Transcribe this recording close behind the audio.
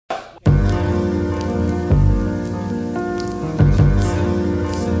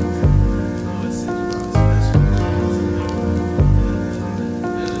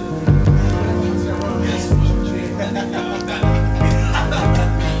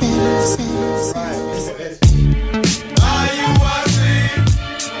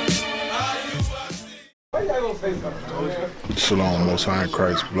Shalom, Most High in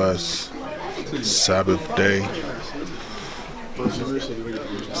Christ bless. Sabbath day.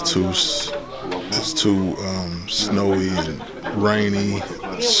 It's too snowy and rainy,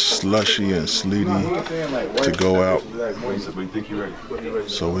 slushy and sleety to go out.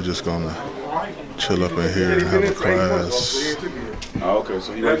 So we're just gonna chill up in here and have a class. Okay,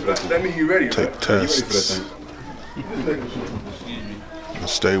 so you ready for that? That means you ready. Take tests and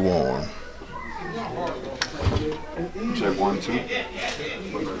stay warm. Check 1, 2.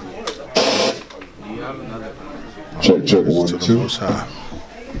 Check 1, 2.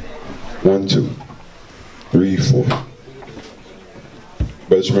 1, 2, 3, 4. Brother,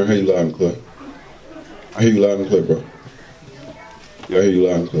 I hear you loud and clear. I hear you loud and clear, bro. Yeah, I hear you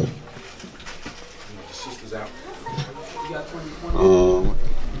loud and clear. Sister's out.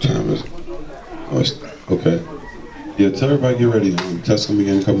 What time is it? Oh, it's, okay. Yeah, tell everybody get ready. Test gonna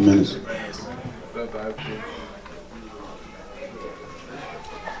begin in a couple minutes.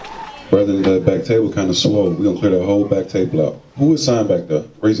 Brother, that back table kind of slow. We're gonna clear that whole back table out. Who is signed back there?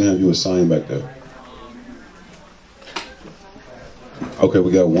 Raise your hand if you were signed back there. Okay,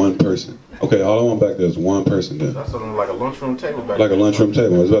 we got one person. Okay, all I want back there is one person then. That's something like a lunchroom table back Like there. a lunchroom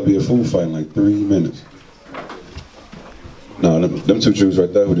table. It's about to be a food fight in like 3 minutes. No, them two Jews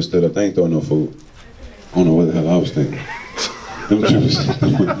right there who just stood up, they ain't throwing no food. I don't know what the hell I was thinking. Them Jews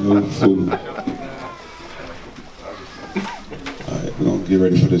no food. Alright, we're gonna get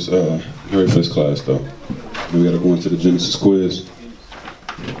ready for this class though. We gotta go into the Genesis quiz.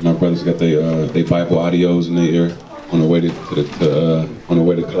 My brothers got their Bible audios in their ear on the way to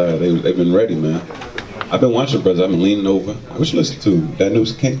class. They've been ready, man. I've been watching, brothers. I've been leaning over. What you listen to? That new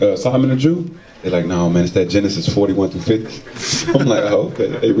Solomon the Jew? They're like, no, man, it's that Genesis 41 through 50. I'm like, oh, okay.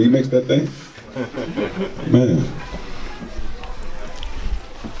 They remixed that thing? Man.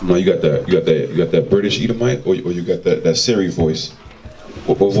 No, you got that British Edomite, or you got that Siri voice?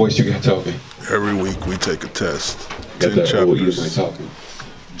 What voice you got talking? Every week we take a test. Got 10 that old chapters. Edomite talking.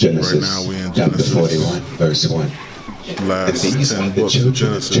 Genesis, Right now we in chapter Genesis. 41, verse 1. Last And these 10 are the books of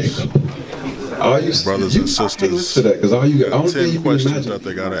children of Genesis. Jacob. All you Brothers and sisters. To that, because all you got, only thing 10 you can questions imagine that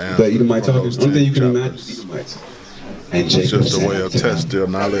they gotta answer. that Edomite from talking. those Only thing you 10 can imagine chapters. is Edomites. And It's Jacob just a way said of unto them, test their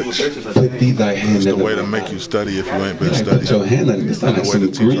knowledge. put thee thy hand It's in the the way to book. make you study if you ain't been Put studying. your hand in it. It's not The like way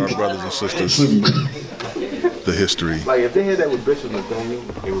to some teach our Greek. brothers and sisters Some- the history. Like if they had that with Bishop Nathaniel,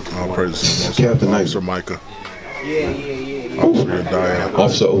 it would All praises to Captain Knight. Officer Micah. Yeah. Officer Yediah.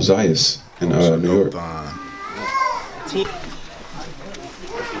 Officer Ozias in New York. Dothan.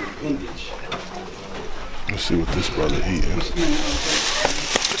 Let's see what this brother eating.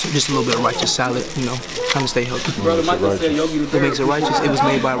 So just a little bit of righteous salad, you know, trying to stay healthy. Brother Michael said yogi. What makes it righteous? It was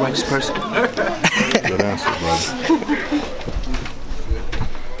made by a righteous person. Good answer, brother.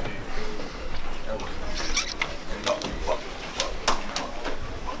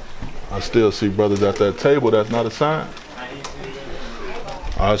 I still see brothers at that table. That's not a sign.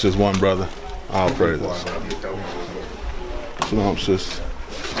 Oh, it's just one brother. All praises. Shalom, sis.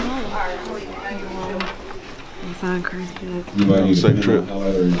 Safe trip.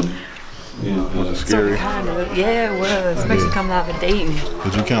 Was it scary? Kind of. Yeah, it was. Especially coming out of Dayton.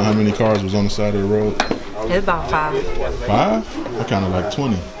 Did you count how many cars was on the side of the road? It's about 5. 5? I counted like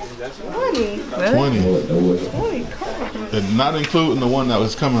 20. 20? 20. And not including the one that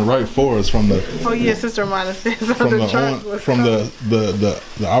was coming right for us from the Oh yeah, Sister Amanda says from the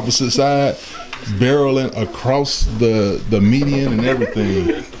opposite side, barreling across the median and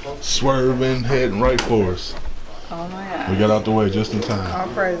everything, swerving, heading right for us. Oh my God. We got out the way just in time.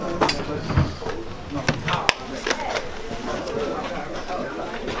 All praises.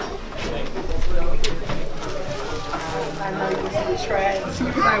 I know you see the trash.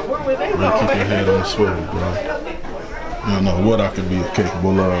 Like, where were they Man, going? keep your head on the swivel, bro. You don't know what I could be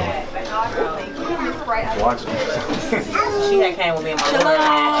capable of. watch it. She had came with me in my room.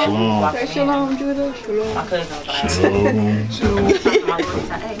 Shalom. Say shalom, Judah. Shalom. My cousin was like, Shalom.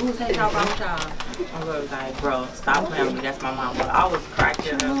 hey, who's that y'all wrong with y'all? My girl was like, bro, stop playing with me. That's my mom. But I was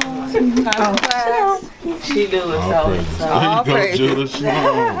cracking up. She do it All praises. so. There you go, Judah.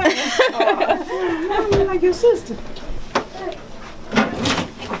 Shalom. Like your sister.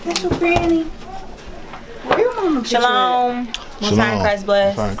 That's your granny. Where your mama picture at? Shalom. Most High in Christ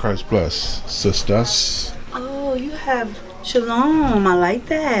bless. Most High in Christ bless. Sisters. Oh, you have shalom. I like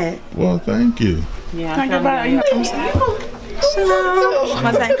that. Well, thank you. Yeah, Think about it. Shalom.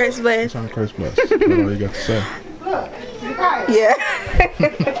 Most High in Christ bless. Most High in Christ bless. That's all you got to say. Yeah.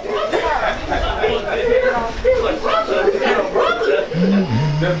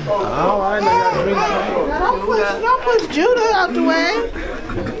 Alright, I got a drink. Don't push Judah out the way.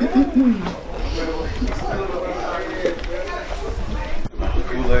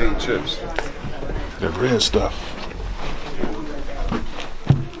 Kool-Aid chips. That red stuff.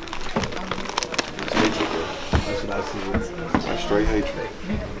 That's what I see. Straight hatred.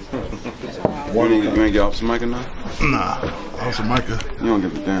 You ain't get Officer Micah now? Nah, Officer Micah. You don't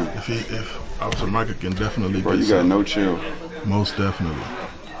give a damn. If Officer Micah can definitely Bro, get you got some, no chill. most definitely.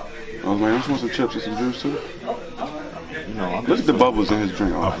 I was like, don't you want some chips and some juice too? You know, I'm Look at the bubbles in his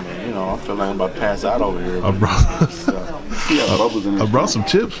drink. Oh, man, you know, I feel like I'm about to pass out over here. I brought, he got bubbles in his I brought some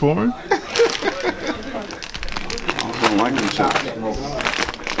chips for him. I don't like them chips.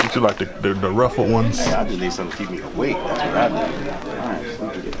 Don't you like the ruffled ones? Hey, I just need something to keep me awake. That's what I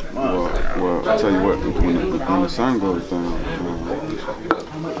need. Well, I tell you what, when the sun goes down,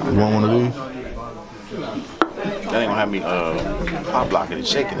 You want one of these? That ain't gonna have me pop blocking and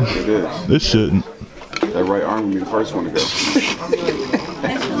shaking it. it is. This shouldn't. That right arm will be the first one to go.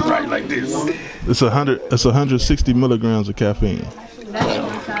 Right like this. It's 160 milligrams of caffeine. Is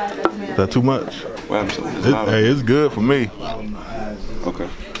that too much? Well, absolutely. Hey, it's good for me. Okay.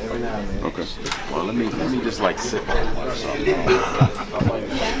 Okay. Well, let me just like sit.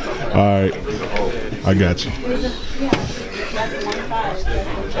 All right, I got you.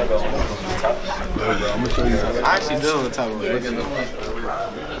 I actually do on the top of it. Thank you, man.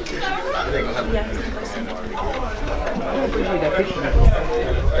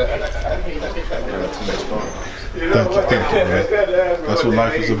 That's what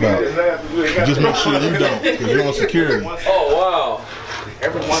life is about. Just make sure you don't, because you're on security. Oh, wow.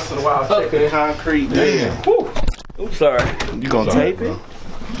 Every once in a while, check the concrete. Damn. Oops, sorry. You gonna tape it?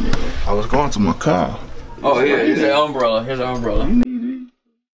 I was going to my car. Oh, yeah, here's the umbrella. Here's the umbrella.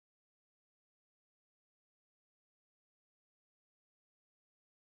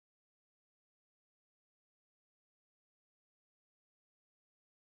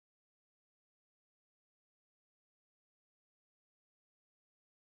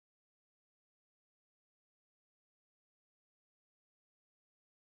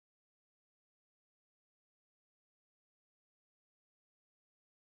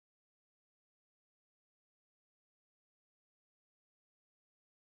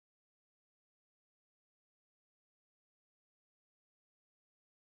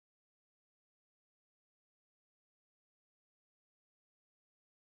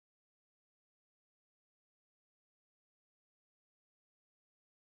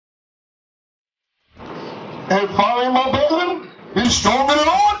 And following my brethren, be strong in the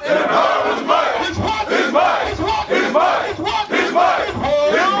Lord. And power is might. His what? His might. His what? His might. His what? His might. His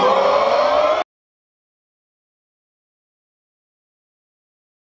might.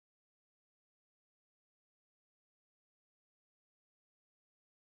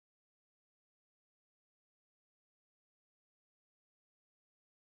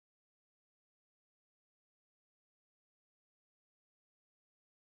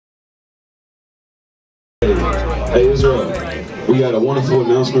 Hey Israel, we got a wonderful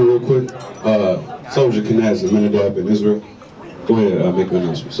announcement real quick. Soldier Knaz and Menadab in Israel. Go ahead, make an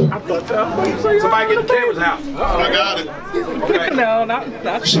announcement, sir. Somebody get the cameras out. I got it. No,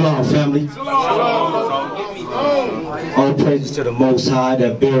 not. Shalom, family. All praises to the Most High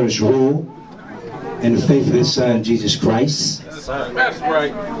that bears rule in the faith of His Son, Jesus Christ. That's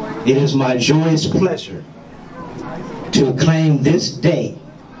right. It is my joyous pleasure to acclaim this day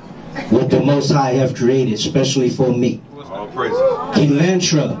what the Most High have created, especially for me. All praises.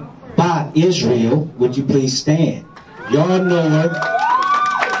 Kelantra by Israel, would you please stand? Y'all know her.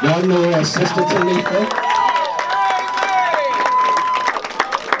 Y'all know her as Sister Talitha.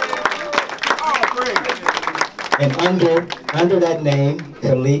 And under that name,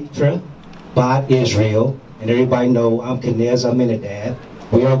 Kelantra by Israel, and everybody know I'm Knaz, I'm Menadab.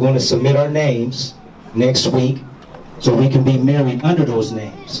 We are going to submit our names next week so we can be married under those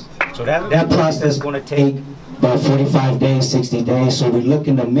names. So that process is going to take about 45 days, 60 days. So we're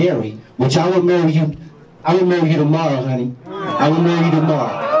looking to marry, which I will marry you. I will marry you tomorrow, honey. I will marry you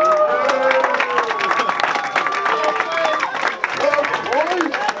tomorrow.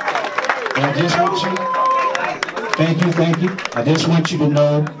 And I just want you, thank you. I just want you to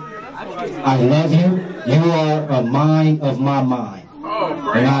know I love you. You are a mind of my mind.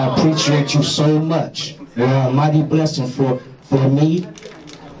 And I appreciate you so much. You are a mighty blessing for me.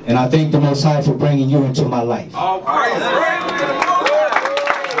 And I thank the Most High for bringing you into my life. So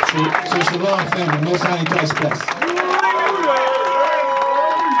shalom, family. Most High in Christ bless.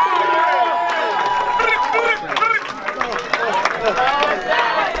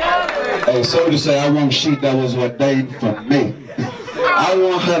 Hey, so to say, I want sheep that was ordained for me. I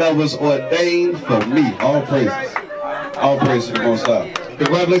want her that was ordained for me. All praises. All praises to the Most High.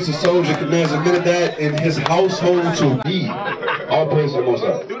 Congratulations, Soldier Knez Aminadab and his household to be. All praises to the Most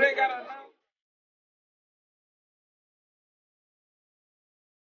High.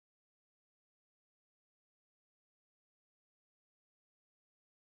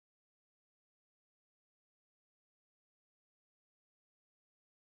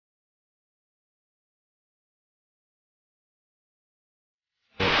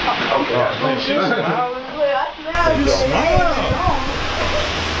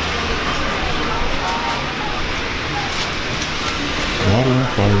 Water and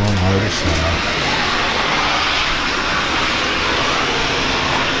fire on either side.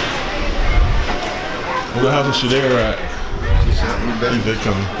 What the house is she there at? They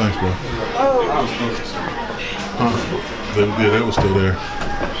coming. Thanks, bro. Huh? They were still there.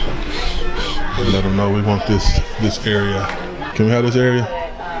 Let them know we want this area. Can we have this area?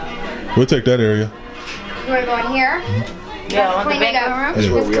 We'll take that area. You want to go in here? Yeah, on the Clean it banquet up. room. That's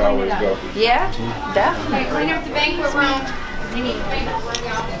where we always go. Yeah, definitely. Okay, clean up the banquet room. We need to clean up the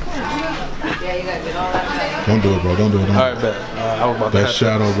Yeah, you gotta get all that. Don't do it, bro. Don't do it. Don't All do right, it. bet. I was about to That have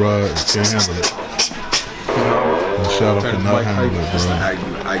shadow, bro, can't handle it. That shadow cannot handle it, bro.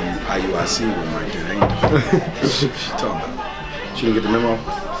 IUIC one right there, ain't she talking about? She didn't get the memo?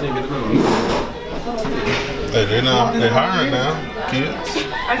 She didn't get the memo. Hey, they hiring now, kids.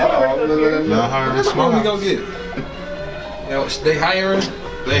 Now hiring That's what we small. gonna get. You know, they hiring.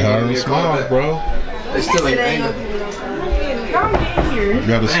 They ain't gonna Hiring be a call small, back. bro. They still ain't. You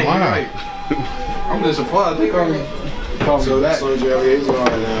gotta smile. Right. I'm just surprised they call me back. So Jerry is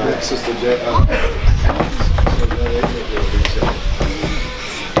on Sister J.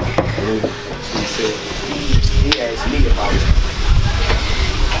 He asked me about it.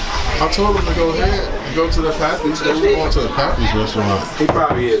 I told him to go ahead and go to the Pappy's. They were going to the Pappy's restaurant. He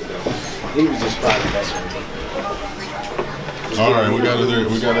probably is though. He was just probably messing with me. All right, we got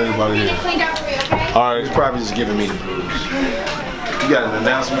everybody here. cleaned up for you, okay? All right, He's probably just giving me the blues. You got an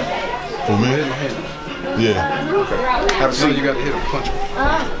announcement? for me? Yeah. Have a seat. You got to hit a punch.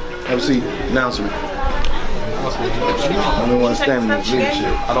 Have a seat. Announcement. I don't want to stand in this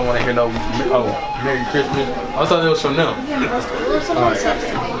leadership. I don't want to hear no, Merry Christmas. I thought it was from them.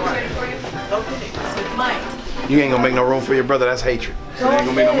 You ain't gonna make no room for your brother. That's hatred. You ain't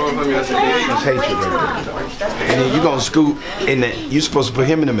gonna make no room for me. That's That's hatred right there. And then you gonna scoot in the. You supposed to put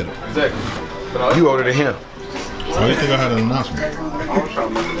him in the middle. exactly. You older than him. Why do you think I had an announcement?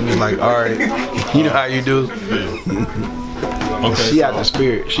 He was like, all right, you know how you do. Okay, She so out the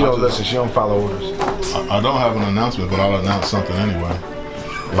spirit. She don't listen. She don't follow orders. I don't have an announcement, but I'll announce something anyway.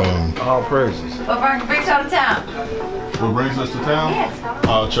 All praises. What brings y'all to town? What brings us to town?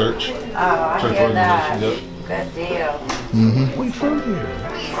 Church. Oh, I Church hear that. organization, yep. Good deal. We from here.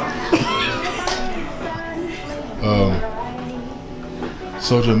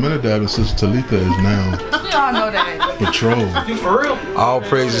 Soldier Aminadab and Sister Talitha is now Y'all know that. betrothed. You for real? All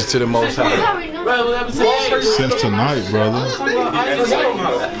praises to the Most High. Since tonight, brother.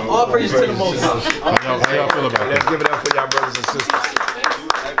 All praise to the Most High. How y'all feel about Let's that? give it up for y'all brothers and sisters.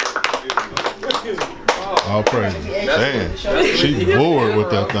 All praise. Man, she bored with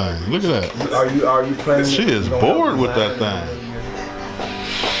that thing. Look at that. Are you planning? She is bored with that thing.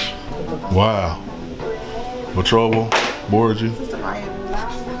 Wow. Betrothal bored you?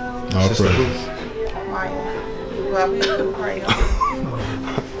 All praise.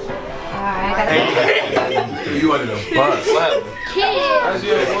 You one of them. What happened?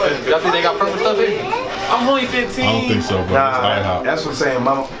 Y'all think they got purple stuff in? I'm only 15. I don't think so, bro. Nah, that's what I'm saying,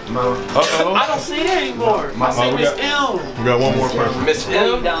 Mama. Uh-oh. I don't see it anymore. I see Miss M. We got one more person. Miss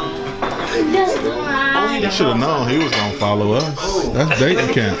M. You should have known he was gonna follow us. That's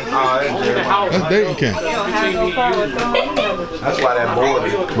dating camp. That's dating camp. That's why that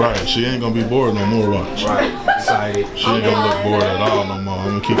bored. Right, she ain't gonna be bored no more, watch. Right, excited. She ain't gonna look bored at all no more.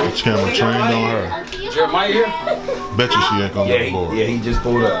 I'm gonna keep the camera trained on her. Jeremiah here? Bet you she ain't gonna look bored. Yeah, he just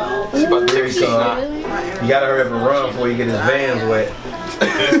pulled up. She about to get You gotta hurry up and run before you get his vans wet. You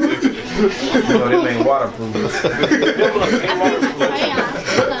know, them ain't waterproof.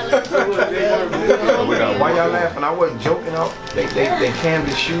 Why y'all laughing? I wasn't joking out. They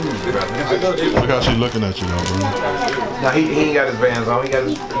canvas shoes, bro. Look how she looking at you though, bro. Now he ain't got his vans on. He got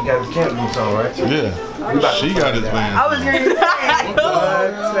his canvas boots on, right? Yeah. She got his man. I was going to say.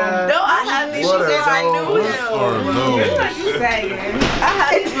 No, I had these before I knew him. What you saying? I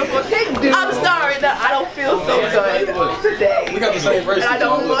had these before. I'm sorry that I don't feel so good today. We got the same version. I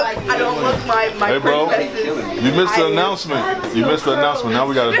don't look don't look my Hey, bro, princesses. you missed the announcement. You missed the announcement. Now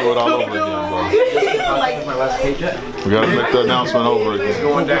we gotta do it all over again, bro. We gotta make the announcement over again.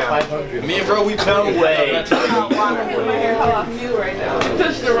 Going down. Me and bro, we no way.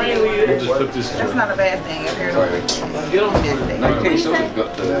 Touch the rain with Just put this. That's not a bad thing if you're doing it.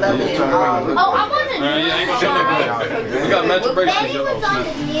 Oh, I wasn't. I ain't gonna show nothing. We got matching bracelets, y'all.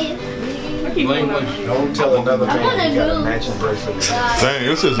 Bling, bling. Don't tell another man you got a matching bracelet. Dang,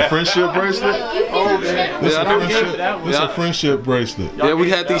 this is a friendship bracelet? This is a friendship bracelet. Yeah, we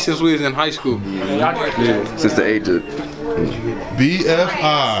had these since we was in high school. Since the age of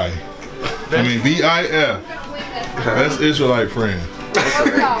BFI. I mean BIF. That's Israelite friend.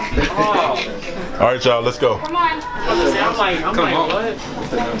 All right, y'all, let's go. Come on. I'm like, what?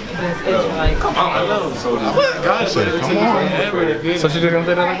 Come on, God said, come on. So she just gonna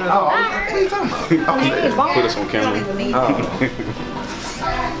say that like that? What are you talking about? Put us on camera.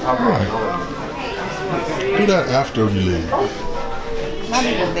 All right. Do that after we leave. Not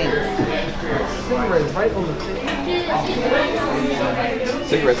even things.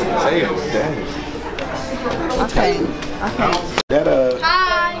 cigarettes on the table. Dang. Okay.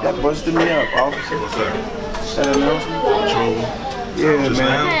 That busted me up, officer. That announcement? Yeah,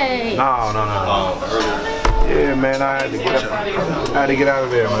 man. No. Yeah, man, I had to get out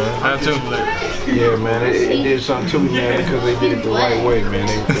of there, man. I had to. Yeah, man, it did something to me, man, because they did it the right way, man.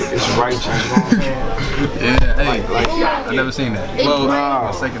 It's righteous, you know what I'm saying? Yeah, hey, I never seen that. Well, nah.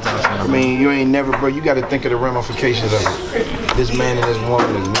 Second time seeing it. I mean, you ain't never, bro, you got to think of the ramifications of it. This man and this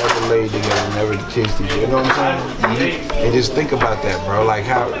woman has never laid together, never kissed each other, you know what I'm saying? And just think about that, bro, like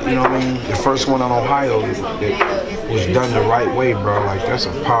how, you know what I mean? The first one on Ohio that was done the right way, bro, like that's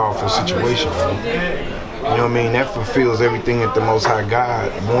a powerful situation, bro. You know what I mean? That fulfills everything that the Most High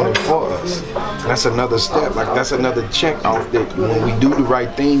God wanted for us. That's another step, like that's another check off that when we do the right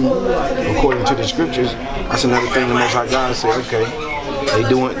thing according to the scriptures, that's another thing the Most High God said, okay, they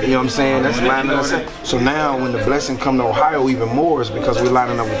doing, you know what I'm saying? That's lining us up. So now when the blessing come to Ohio even more is because we're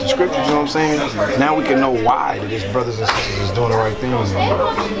lining up with the scriptures, you know what I'm saying? Now we can know why that his brothers and sisters is doing the right things.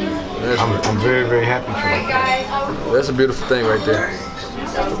 I'm very, very happy for that. That's a beautiful thing right there.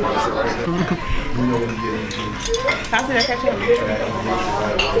 How's it okay?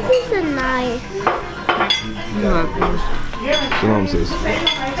 This is nice. Shalom, sis.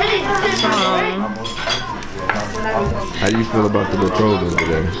 How do you feel about the betrothal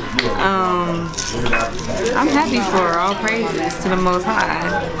today? I'm happy for her. All praises to the Most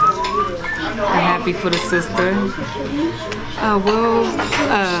High. I'm happy for the sister.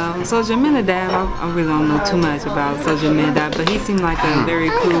 Soldier Minadab, I really don't know too much about Soldier Minadab, but he seemed like a very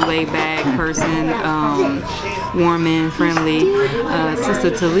cool, laid-back person, warm and friendly.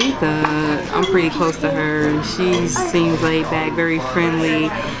 Sister Talitha, I'm pretty close to her. She seems laid-back, very friendly,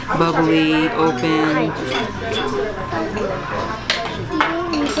 bubbly, open.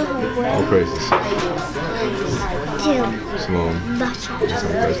 All praises. Shalom.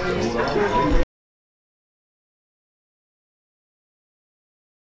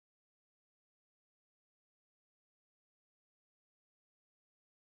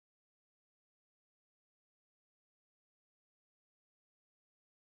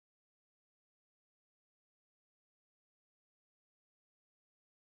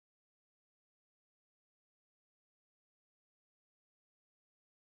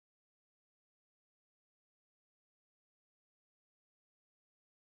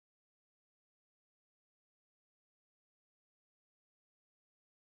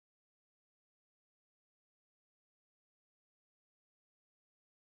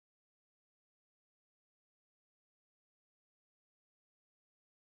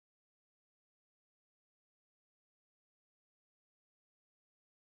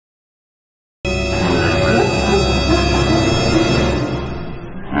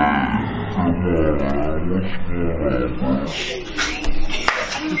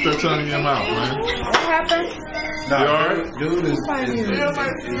 Put that tongue in your mouth, man. What happened? No, dude is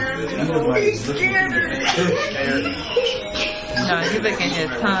No, he licking his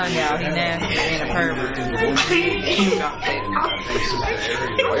tongue out. He nasty and a pervert.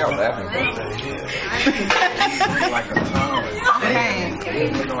 Why y'all laughing? like a tongue.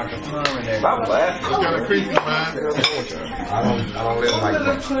 He's looking like a tongue in there. Stop laughing. It's kind of creepy, man. I don't live like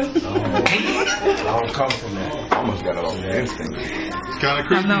that. I don't come from that. I almost got it on the instinct. It's kind of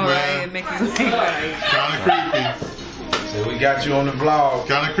creepy, I know, man. right? It makes you think like. Kind of creepy. So we got you on the vlog.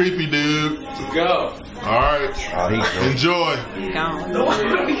 Kind of creepy, dude. Let's go. All right. Enjoy. Gone. You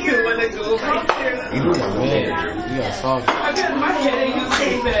got soft. I got my head and you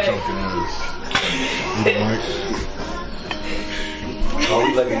say that. Oh,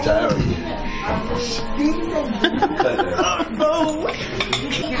 we lucky child.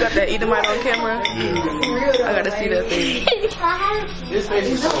 You got that Edomite on camera? Yeah. I gotta see that thing. This thing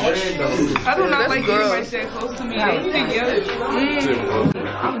is so red though. I do not like girls that close to me. They together.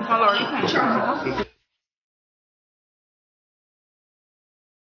 I'm color. You can't try.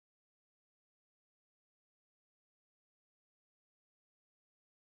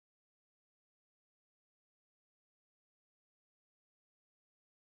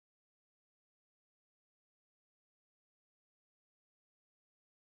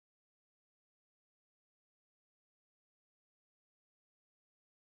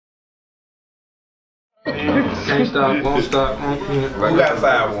 Can't stop, won't stop. Who got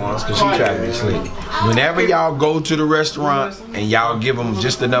 5 ones? Cause she tried to be slick. Whenever y'all go to the restaurant and y'all give them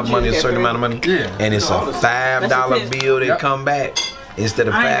just enough money, a certain amount of money, and it's a $5 bill, they come back. Instead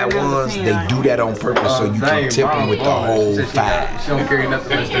of 5 ones, they do that on purpose so you can tip them with the whole 5. She don't carry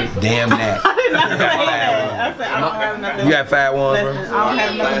nothing. Damn that. You got 5 ones, bro? I don't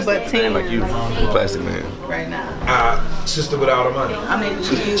have nothing but 10. Like you, plastic man. Right now. Sister with all the money. I mean,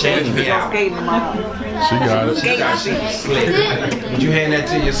 change me out. Skating tomorrow. She got it. She's slick. Would you hand that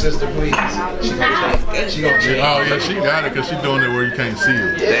to your sister, please? She gonna change. Oh yeah, she got it because she's doing it where you can't see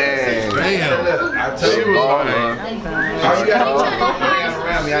it. Damn. Damn. I tell you what, all you got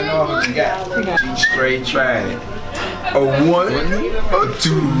around me, I know what you got. She straight tried it. A 1, a 2,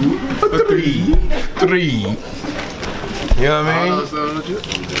 a 3. 3. You know what I mean?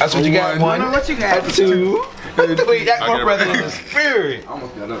 That's what you got. 1, what you got? a 2, a 3. That's my brother in the spirit. I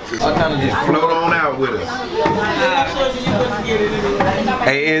kind of just float on out with us.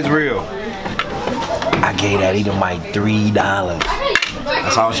 Hey, Israel. I gave that Edomite $3.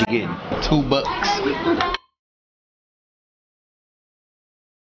 That's all she getting. $2.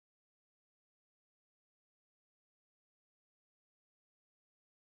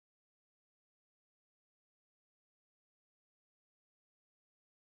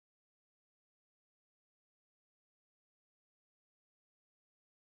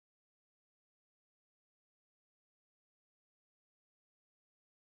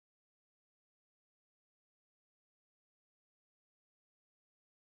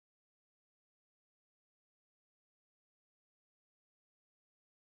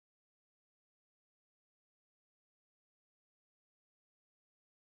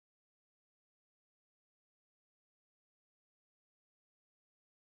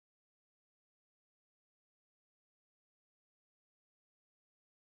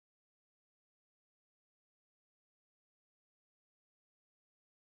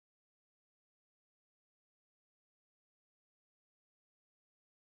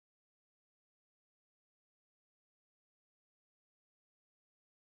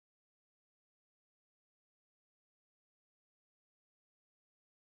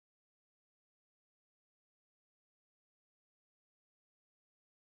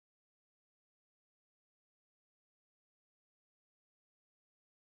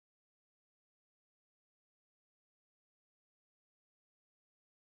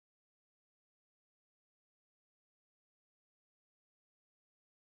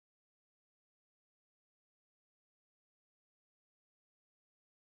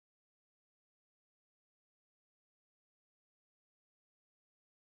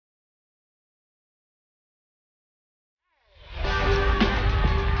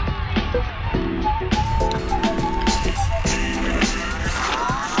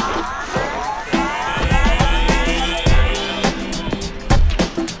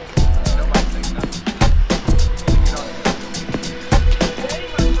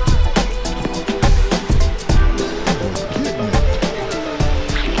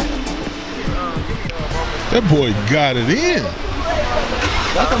 That boy got it in.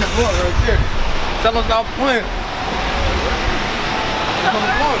 That's on the floor right there. Tell us stop playing. That's on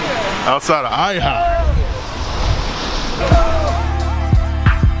the floor. Outside of IHOP.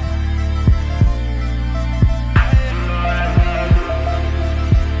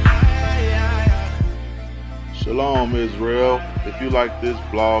 Shalom, Israel. If you like this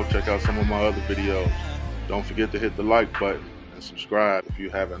vlog, check out some of my other videos. Don't forget to hit the like button and subscribe if you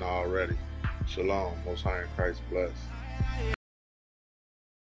haven't already. Shalom, Most High in Christ bless.